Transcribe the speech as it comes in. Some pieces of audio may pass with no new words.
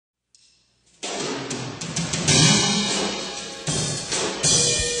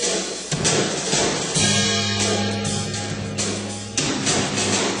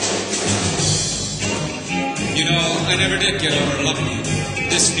I never did get over loving you.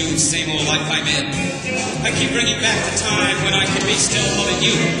 This new same old life I'm in. I keep bringing back the time when I could be still loving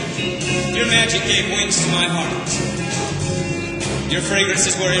you. Your magic gave wings to my heart. Your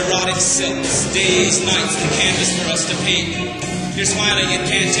fragrances were erotic silks, days, nights, the canvas for us to paint. Your smiling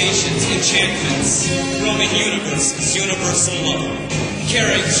incantations, enchantments, roaming universes, universal love.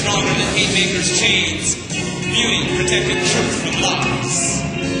 Carrying stronger than haymakers' chains. Beauty protecting truth from lies.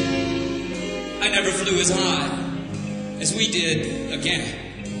 I never flew as high as we did again.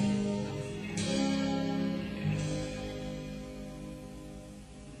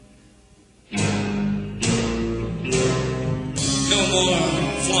 No more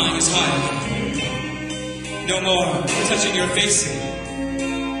flying as high. No more touching your face.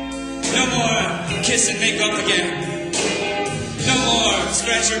 No more kiss and make up again. No more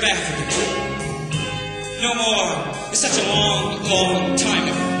scratch your back again. No more, it's such a long, long time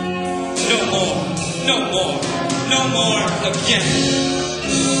ago. No more, no more, no more again.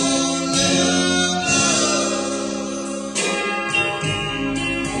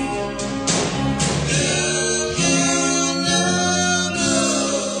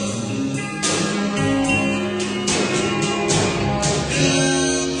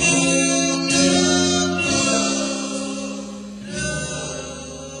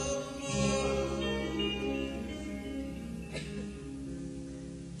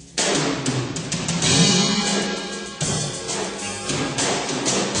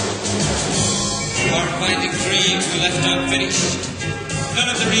 Left unfinished. None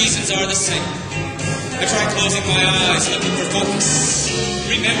of the reasons are the same. I try closing my eyes, looking for focus,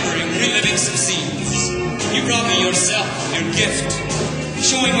 remembering, reliving some scenes. You brought me yourself, your gift,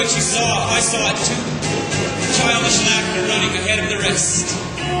 showing what you saw. I saw it too. Childish laughter running ahead of the rest.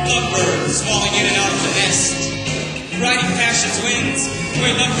 Lovebirds falling in and out of the nest, riding passion's winds the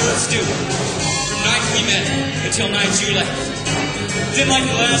way lovebirds do. From night we met until night you left. Then like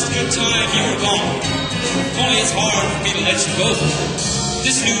the last good time you were gone. Only it's hard for me to let you go.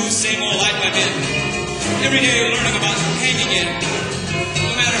 This new same old life I'm in. Every day learning about hanging in.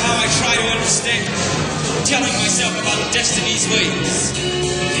 No matter how I try to understand. Telling myself about destiny's ways.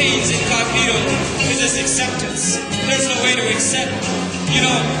 Pain's incognito is this acceptance. There's no way to accept. You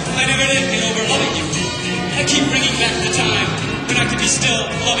know, I never did get over loving you. I keep bringing back the time when I could be still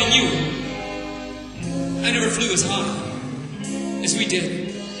loving you. I never flew as high as we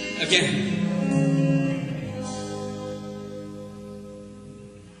did again.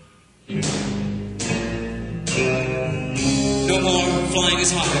 No more flying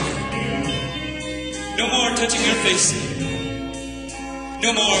as high. No more touching your face.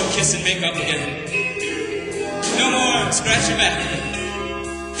 No more kiss and make up again. No more scratch your back.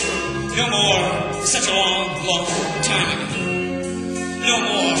 No more such a long, long time ago. No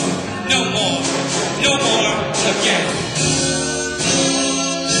more, no more, no more again.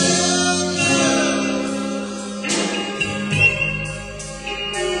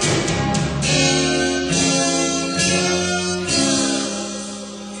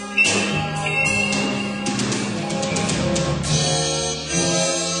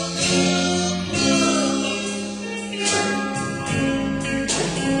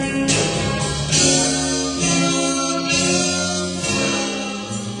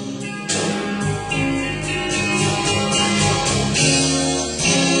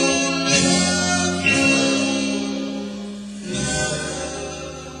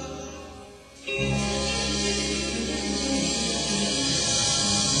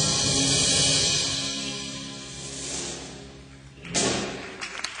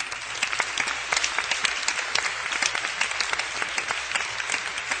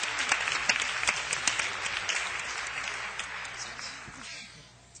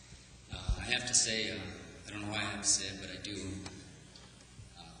 I don't know why I have to say it, but I do.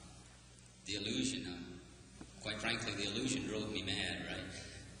 The illusion, quite frankly, the illusion drove me mad, right?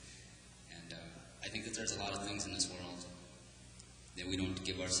 And I think that there's a lot of things in this world that we don't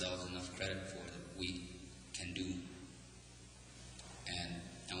give ourselves enough credit for that we can do. And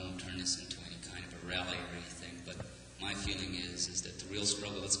I won't turn this into any kind of a rally or anything, but my feeling is that the real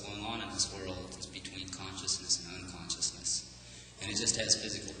struggle that's going on in this world is between consciousness and unconsciousness. And it just has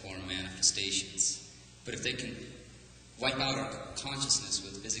physical form manifestations. But if they can wipe out our consciousness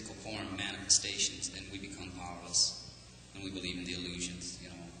with physical form manifestations, then we become powerless. And we believe in the illusions, you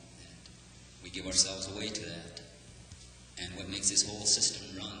know. And we give ourselves away to that. And what makes this whole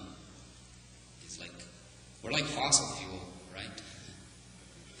system run is like, we're like fossil fuel, right?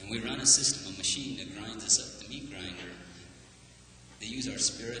 And we run a system, a machine that grinds us up, the meat grinder. They use our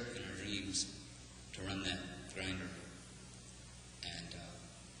spirit and our dreams to run that grinder. And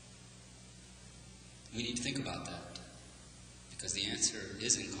we need to think about that. Because the answer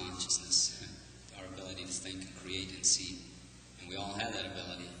is in consciousness, our ability to think and create and see. And we all have that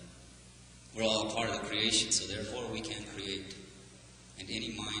ability. We're all a part of the creation, so therefore we can create. And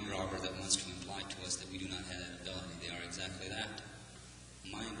any mind robber that wants to imply to us that we do not have that ability, they are exactly that, a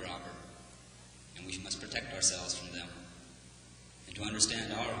mind robber. And we must protect ourselves from them. And to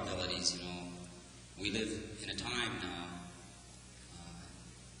understand our abilities, we live in a time now,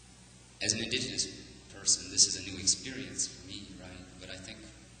 as an indigenous person, this is a new experience for me, right? But I think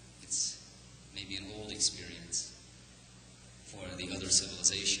it's maybe an old experience for the other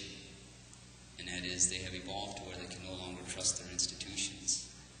civilization. And that is, they have evolved to where they can no longer trust their institutions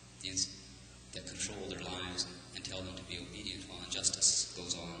that control their lives and tell them to be obedient while injustice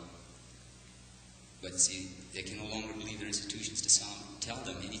goes on. But see, they can no longer believe their institutions to tell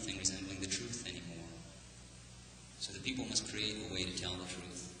them anything resembling the truth anymore. So the people must create a way to tell the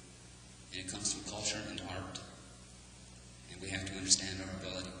truth. And it comes through culture and art. And we have to understand our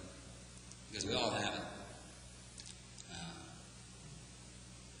ability. Because we all have it.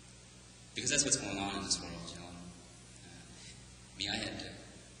 Because that's what's going on in this world, I had to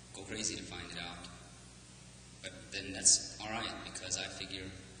go crazy to find it out. But then that's all right, because I figure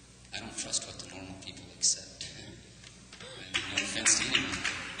I don't trust what the normal people accept. No offense to anyone.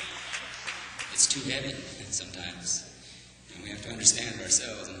 It's too heavy sometimes. And we have to understand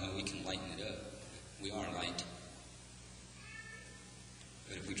ourselves and how we can lighten it up. We are light.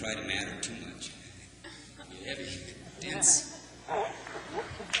 But if we try to matter too much, it'll be heavy, dense.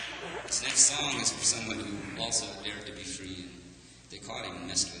 This next song is for someone who also dared to be free. And they caught him and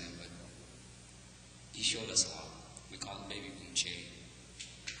messed with him, but he showed us a lot. We call it Baby Boom Che.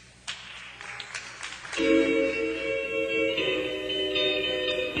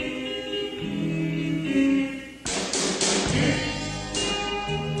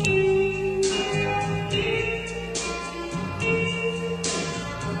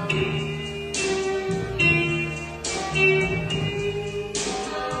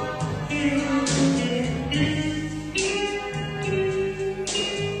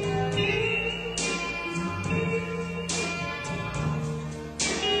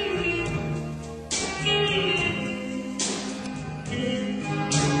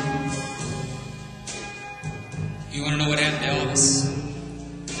 You want to know what happened to Elvis?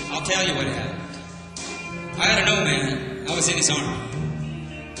 I'll tell you what happened. I had to know, man. I was in his army.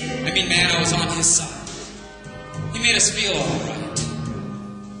 I was on his side. He made us feel all right.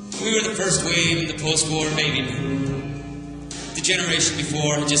 We were the first wave in the post-war baby boom. The generation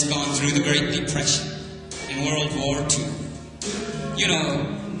before had just gone through the Great Depression and World War II.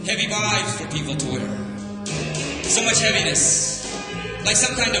 Heavy vibes for people to wear. So much heaviness, like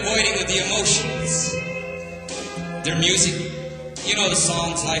some kind of voiding of the emotions. Their music, the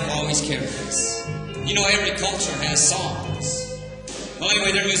songs life always carries. Every culture has songs. Well,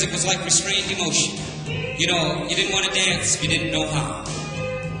 anyway, their music was like restrained emotion. You didn't want to dance if you didn't know how.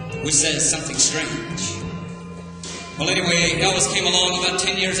 Which says something strange. Well, anyway, Elvis came along about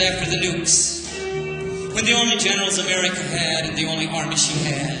 10 years after the nukes. When the only generals America had and the only army she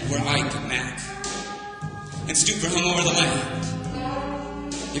had were Ike and Mac. And stupor hung over the land.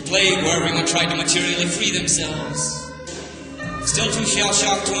 They played where everyone tried to materially free themselves. Still too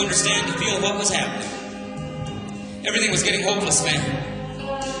shell-shocked to understand to feel what was happening. Everything was getting hopeless, man.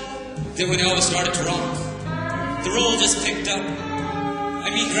 Then when Elvis started to rock, the roll just picked up.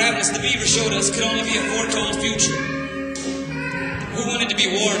 Gravis the Beaver showed us could only be a foretold future. Who wanted to be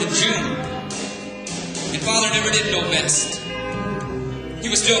warned in June? And Father never did know best. He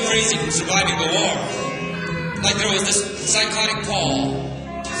was still crazy from surviving the war. Like there was this psychotic Paul,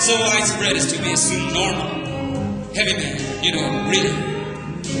 so widespread as to be assumed normal. Heavy man, really.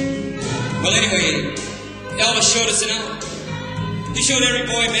 Well, anyway, Elvis showed us it out. He showed every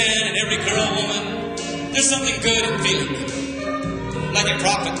boy, man, and every girl, woman, there's something good in feeling good. Like a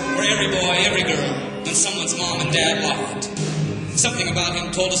prophet for every boy, every girl, when someone's mom and dad lied. Something about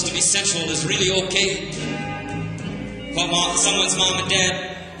him told us to be sensual is really okay. While someone's mom and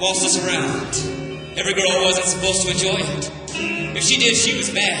dad waltzed us around, every girl wasn't supposed to enjoy it. If she did, she was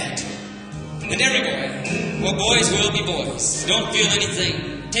bad. And every boy, well, boys will be boys. Don't feel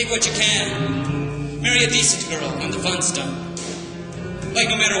anything. Take what you can. Marry a decent girl when the fun's done. Like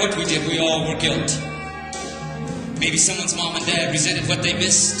no matter what we did, we all were guilty. Maybe someone's mom and dad resented what they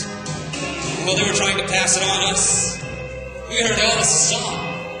missed. Well, they were trying to pass it on us. We heard Elvis' song.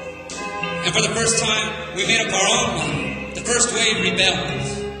 And for the first time, we made up our own mind. The first wave rebelled.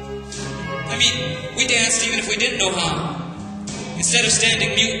 We danced even if we didn't know how. Instead of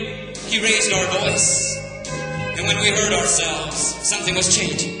standing mute, he raised our voice. And when we heard ourselves, something was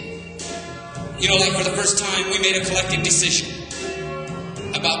changing. Like for the first time, we made a collective decision.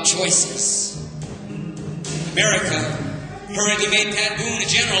 about choices. America hurriedly made Pat Boone a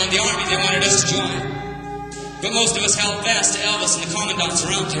general in the army they wanted us to join. But most of us held fast to Elvis and the commandants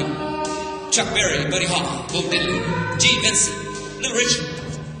around him. Chuck Berry, Buddy Holly, Bo Diddley, Gene Vincent, Little Richard.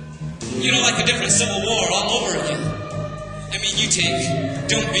 You know, like a different Civil War all over again. I mean, you take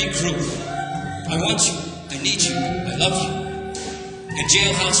Don't Be Cruel, I Want You, I Need You, I Love You, and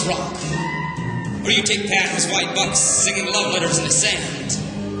Jailhouse Rock. Or you take Pat and his white bucks singing love letters in the sand.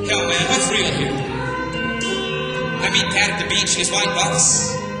 Hell, man, what's real here? I meet Pat at the beach in his white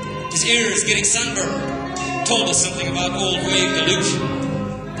bucks. His ears getting sunburned. Told us something about old wave delusion.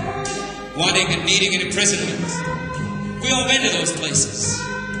 Wanting and needing an imprisonment. We all been to those places.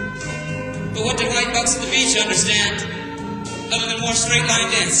 But what did white bucks at the beach understand? Other than more straight line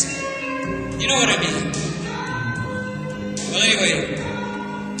dancing. You know what I mean? Well, anyway,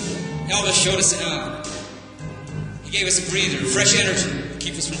 Elvis showed us an hour. He gave us a breather, fresh energy, to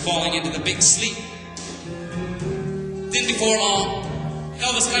keep us from falling into the big sleep. Then before long,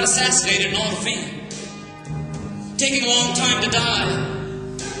 Elvis got assassinated and all the fame. Taking a long time to die.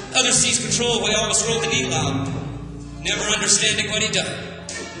 Others seized control while Elvis rolled the needle out, never understanding what he'd done.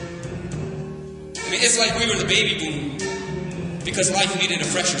 I mean, it's like we were the baby boom, because life needed a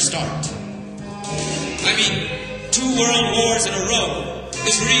fresher start. I mean, 2 world wars in a row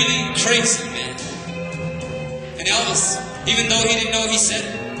is really crazy, man. And Elvis, even though he didn't know he said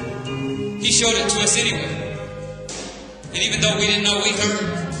it, he showed it to us anyway. And even though we didn't know we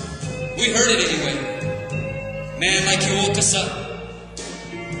heard it anyway. Man, like he woke us up.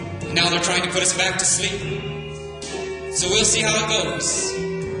 And now they're trying to put us back to sleep. So we'll see how it goes.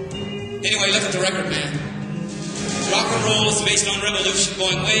 Anyway, look at the record, man. Rock and roll is based on revolution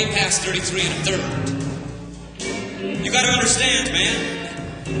going way past 33 1/3. You gotta understand,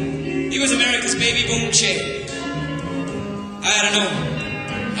 man. He was America's baby boom chick. I don't know.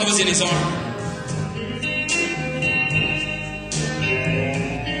 I was in his army.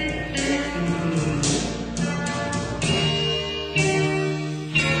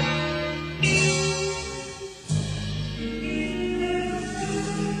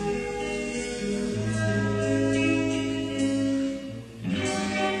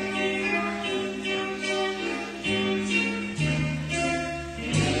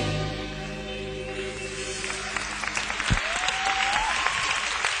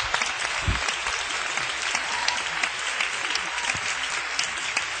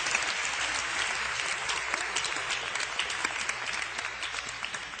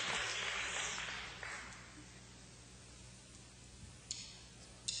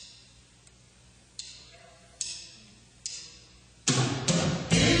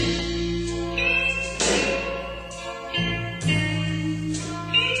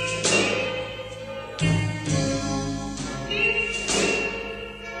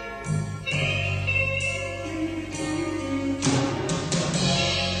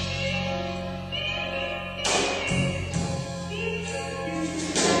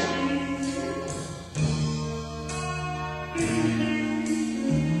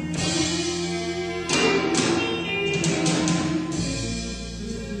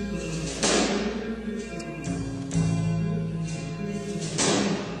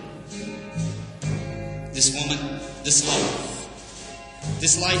 This woman,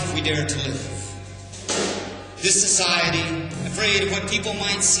 this life we dare to live. This society, afraid of what people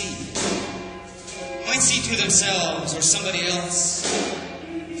might see through themselves or somebody else,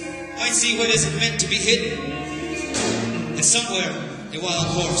 might see what isn't meant to be hidden, and somewhere a wild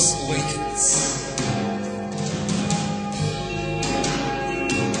horse awakens.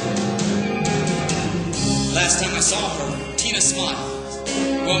 Last time I saw her, Tina smiled.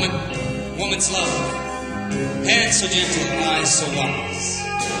 Woman's love. Hands so gentle, eyes so wise.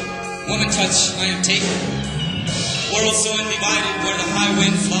 Woman touch, I am taken. World so undivided where the high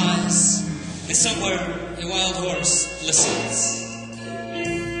wind flies. And somewhere a wild horse listens.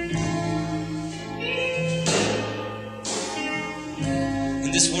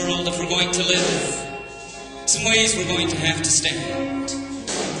 In this world, if we're going to live, some ways we're going to have to stand.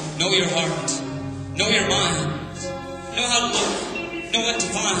 Know your heart. Know your mind. Know how to look. Know what to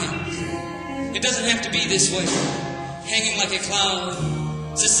find. It doesn't have to be this way. Hanging like a cloud.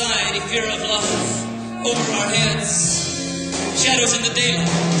 Society, fear of love. Over our heads. Shadows in the daylight.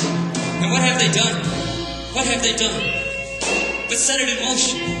 And what have they done? What have they done? But set it in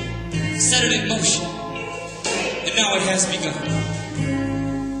motion. Set it in motion. And now it has begun.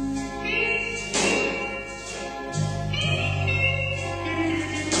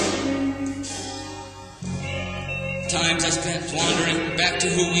 Times I spent wandering back to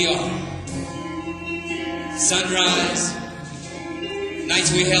who we are. Sunrise,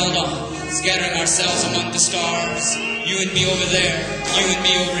 Nights we held on, scattering ourselves among the stars. You and me over there, you and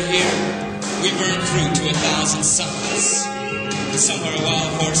me over here. We burned through to 1,000 suns. And somewhere a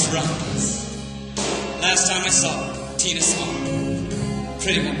wild horse runs. Last time I saw her, Tina smiled.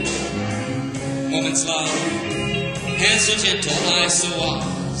 Pretty woman, woman's love. Hands so gentle, eyes so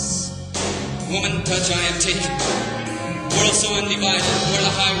wise. Woman touch I am taken. World so undivided, where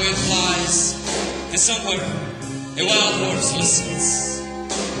the highway flies. And somewhere a wild horse listens.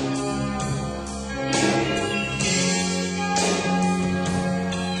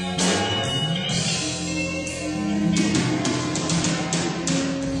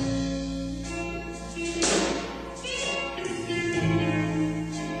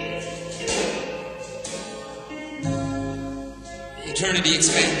 Eternity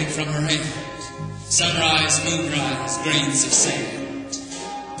expanding from her hand. Sunrise, moonrise, grains of sand.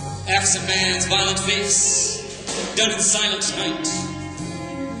 Acts of man's violent face, done in silent night.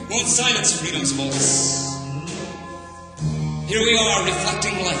 Won't silence freedom's voice. Here we are,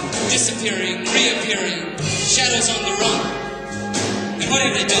 reflecting light, disappearing, reappearing, shadows on the run. And what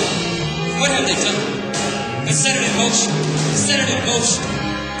have they done? What have they done? They set it in motion, set it in motion,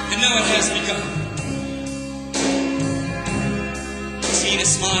 and now it has begun. Tina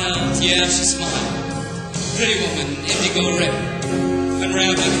smiled, yeah, she smiled. Pretty woman, indigo red,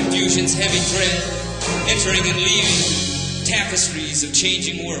 unraveling confusion's heavy thread, entering and leaving tapestries of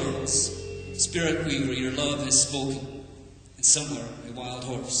changing worlds. Spirit weaver, your love has spoken, and somewhere a wild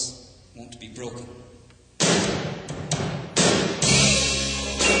horse won't be broken.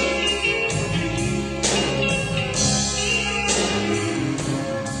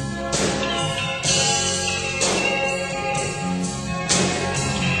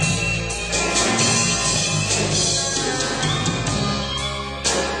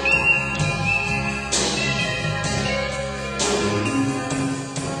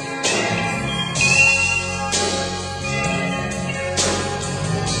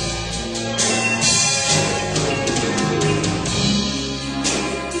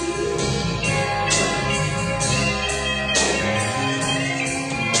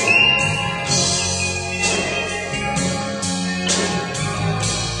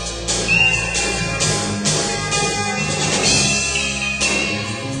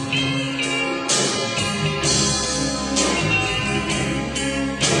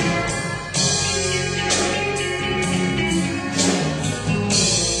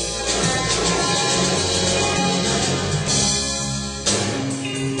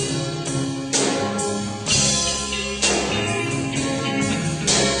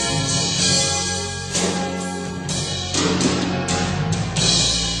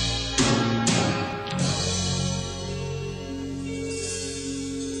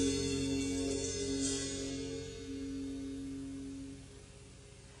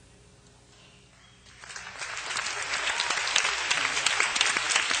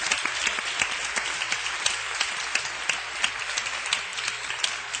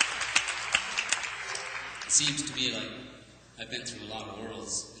 It seems to me like I've been through a lot of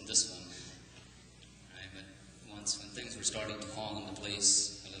worlds in this one. Right? But once when things were starting to fall into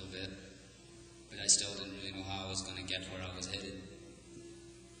place a little bit, but I still didn't really know how I was going to get where I was headed.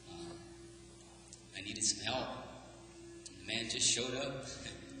 I needed some help. And the man just showed up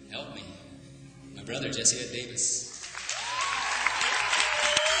and helped me. My brother, Jesse Davis.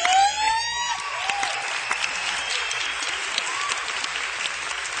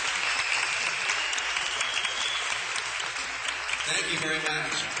 Thank you very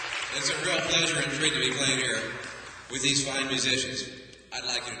much. It's a real pleasure and treat to be playing here with these fine musicians. I'd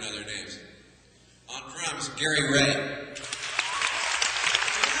like you to know their names. On drums, Gary Ray.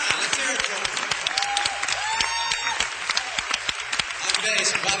 Let's hear it from him. On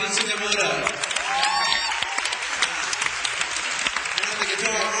bass, Bobby Tsukamoto. And on the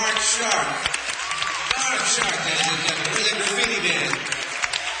guitar, Mark Sharp. Mark Sharp, ladies and gentlemen. We're the Grafitti band.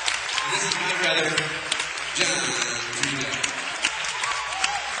 And this is my brother, John Trudell.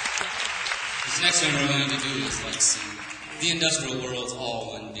 This next one we're going to do is like some, the industrial world's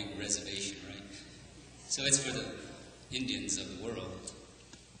all one big reservation, right? So it's for the Indians of the world.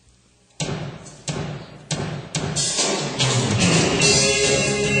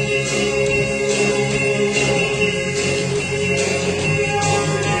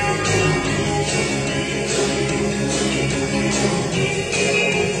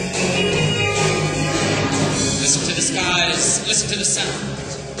 Listen to the skies, listen to the sound.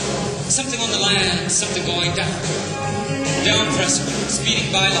 Something on the land, something going down. Down pressure, speeding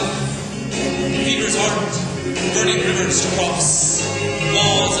by line. Fever's heart, burning rivers to cross.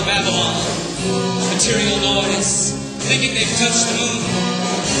 Walls of Babylon, material noise, thinking they've touched the moon.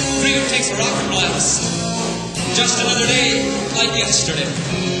 Freedom takes a rocket blast. Just another day like yesterday.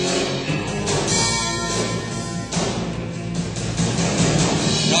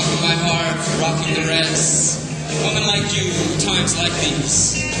 Rocking my heart, rocking the rest. Woman like you, times like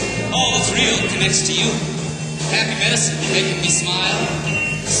these. All that's real connects to you. Happy medicine, making me smile.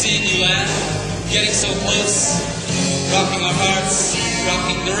 Seeing you laugh, getting so close. Rocking our hearts,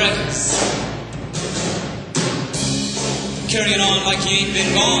 rocking the records. Carrying on like you ain't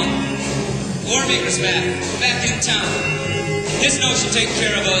been gone. Warmaker's back in town. His notion taking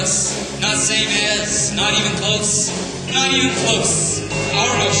care of us. Not same as, not even close. Not even close.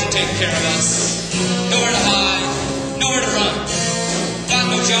 Our notion taking care of us. Nowhere to hide, nowhere to run. Got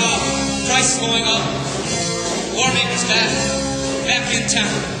no job, price going up. Warmaker's back in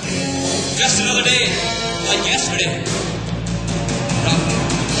town. Just another day, like yesterday.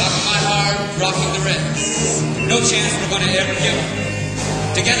 Rocking my heart, rocking the rest. No chance we're gonna ever give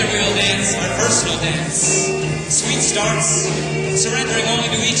up. Together we'll dance our personal dance. Sweet starts, surrendering only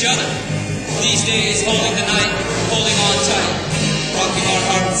to each other. These days holding the night, holding on tight. Rocking our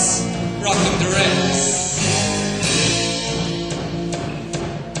hearts, rocking the rest.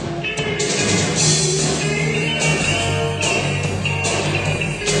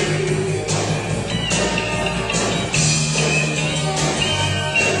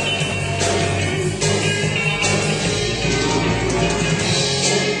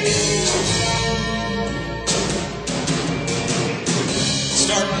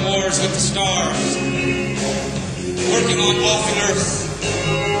 With the stars, working on offing Earth.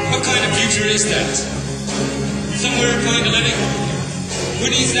 What kind of future is that? Some weird kind of living. Who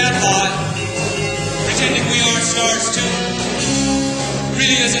needs that high? Pretending we aren't stars too.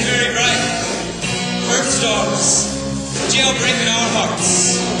 Really isn't very bright. Earth stars, jailbreaking our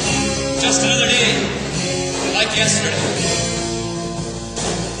hearts. Just another day, like yesterday.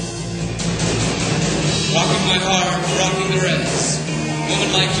 Rocking my heart, rocking the rest.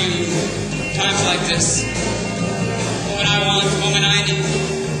 Woman like you, times like this. Woman I want, woman I need.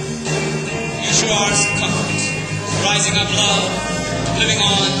 You sure are some comfort. Rising up love, living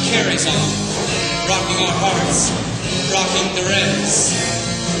on, carries on. Rocking our hearts, rocking the reds.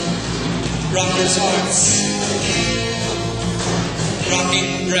 Rockers' hearts,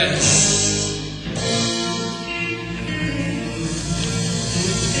 rocking reds.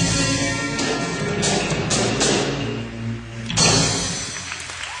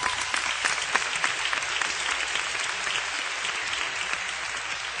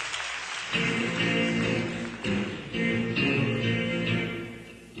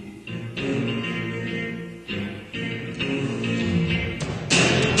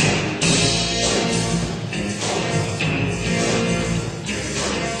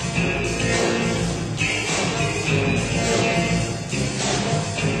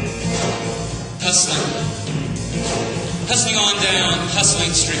 Hustling on down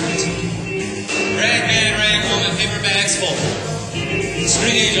Hustling Street. Rag man, rag woman, paper bags full.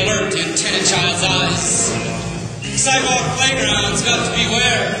 Street age alert in tenant child's eyes. Sidewalk playgrounds got to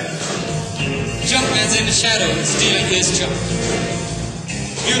beware. Junkman's in the shadows stealing his junk.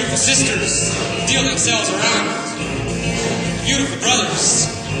 Beautiful sisters deal themselves around. Beautiful brothers,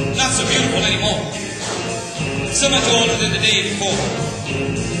 not so beautiful anymore. So much older than the day before.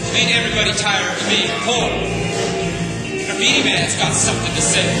 Ain't everybody tired of being poor? Graffiti man's got something to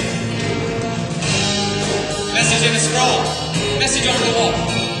say. Message in a scroll, message on the wall.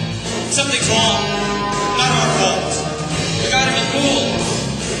 Something's wrong, not our fault. We gotta be cool,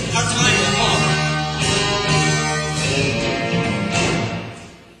 our time will come.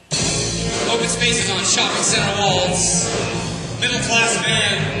 Open spaces on shopping center walls. Middle class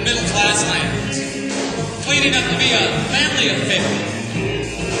man, middle class land. Cleaning up to be a family affair.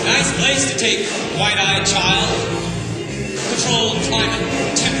 Nice place to take white-eyed child. Controlled climate,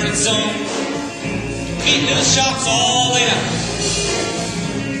 temperate zone. Neat little shops all laid out.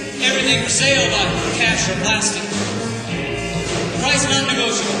 Everything for sale by cash or plastic. Price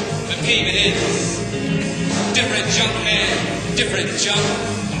non-negotiable, but payment is. Different junk man, different junk.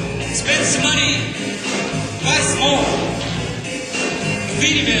 Spend some money, buy some more.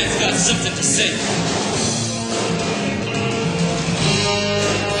 Graffiti man's got something to say.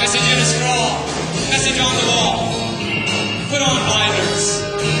 Message in a scrawl, message on the wall. Put on blinders,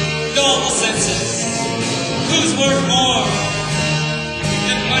 dull the senses. Who's worth more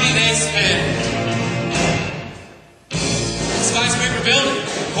than money they spend? Skyscraper building,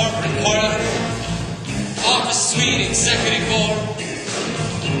 corporate parlor, office suite, executive board.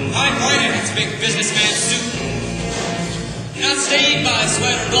 High finance, big businessman suit. Not stained by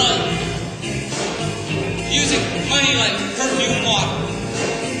sweat or blood. using money like perfume water.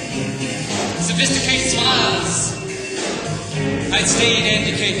 Sophisticated smiles, I'd stayed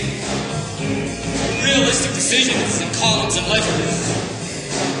educated. Realistic decisions in columns and ledgers,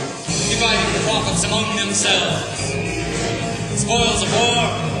 dividing profits among themselves. Spoils of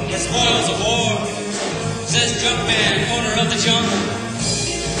war, or spoils of war, says Junkman, owner of the junk.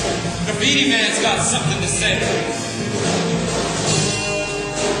 Graffiti man's got something to say.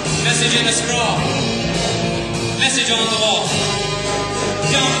 Message in a scrawl, message on the wall.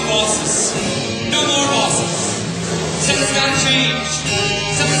 Down the bosses, no more bosses. Something's gotta change,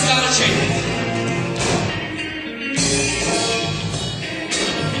 something's gotta change.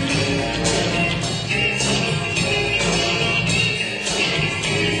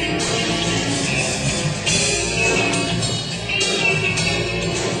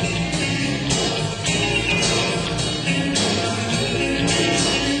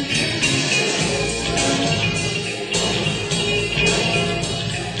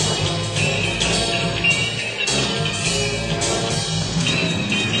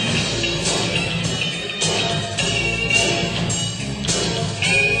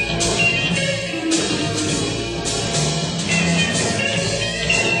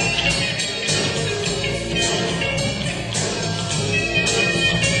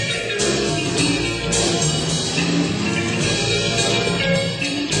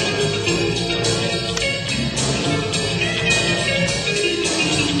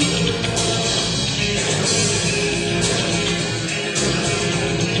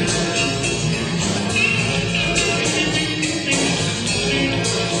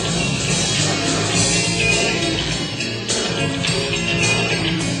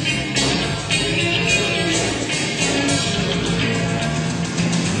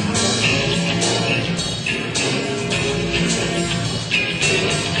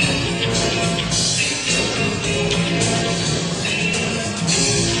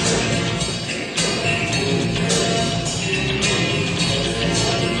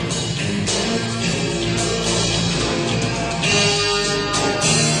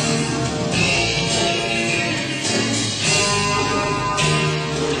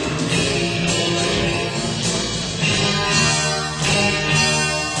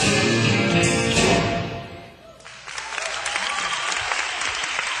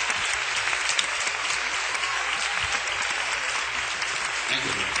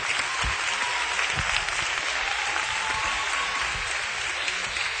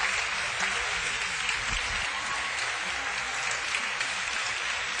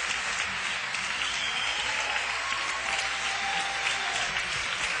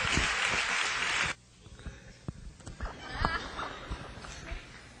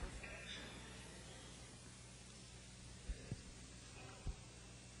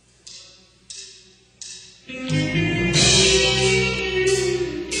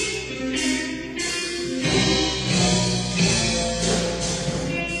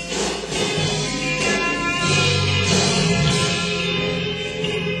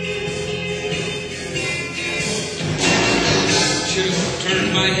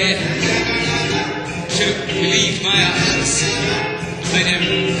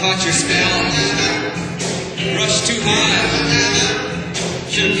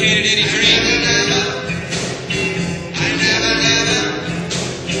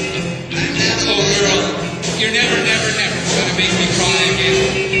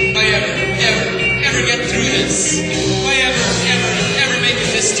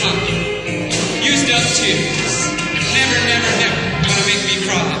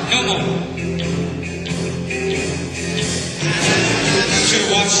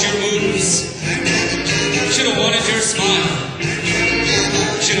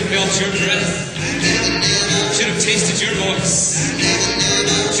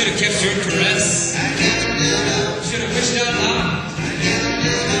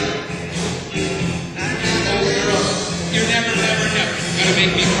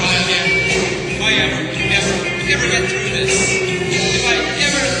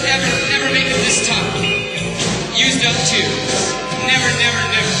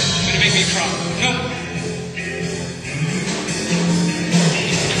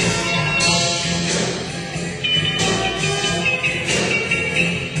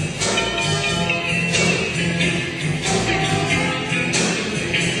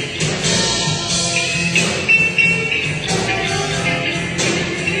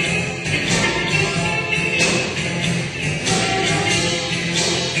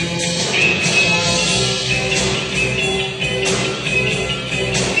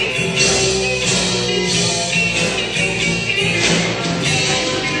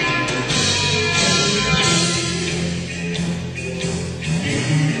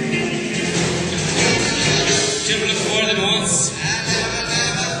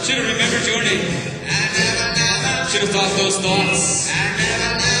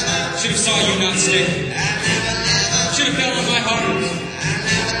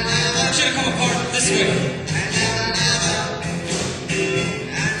 way.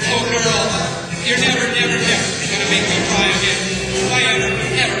 Oh girl, you're never, never, never gonna make me cry again. If I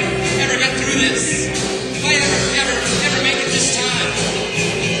ever get through this, if I ever make it this time,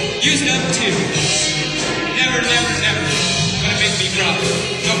 use it up too. Never, never, never gonna make me cry.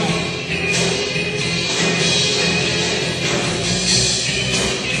 No more.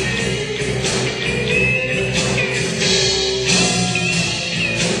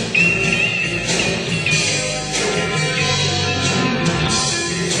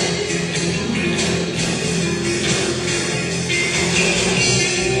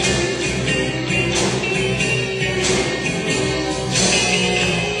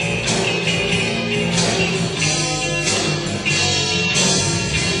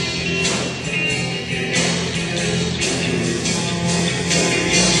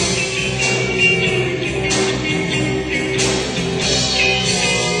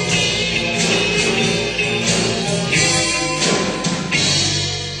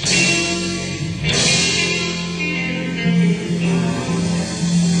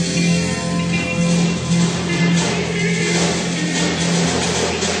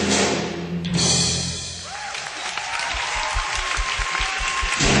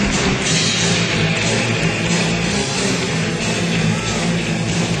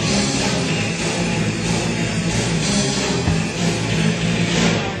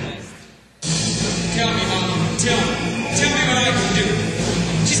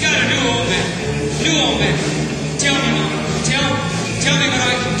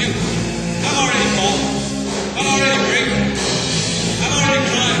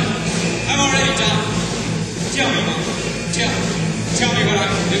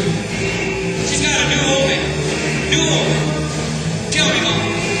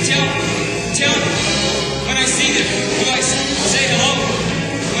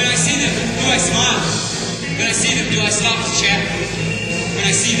 Do I stop to chat? When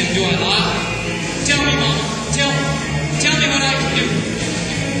I see them, do I lie?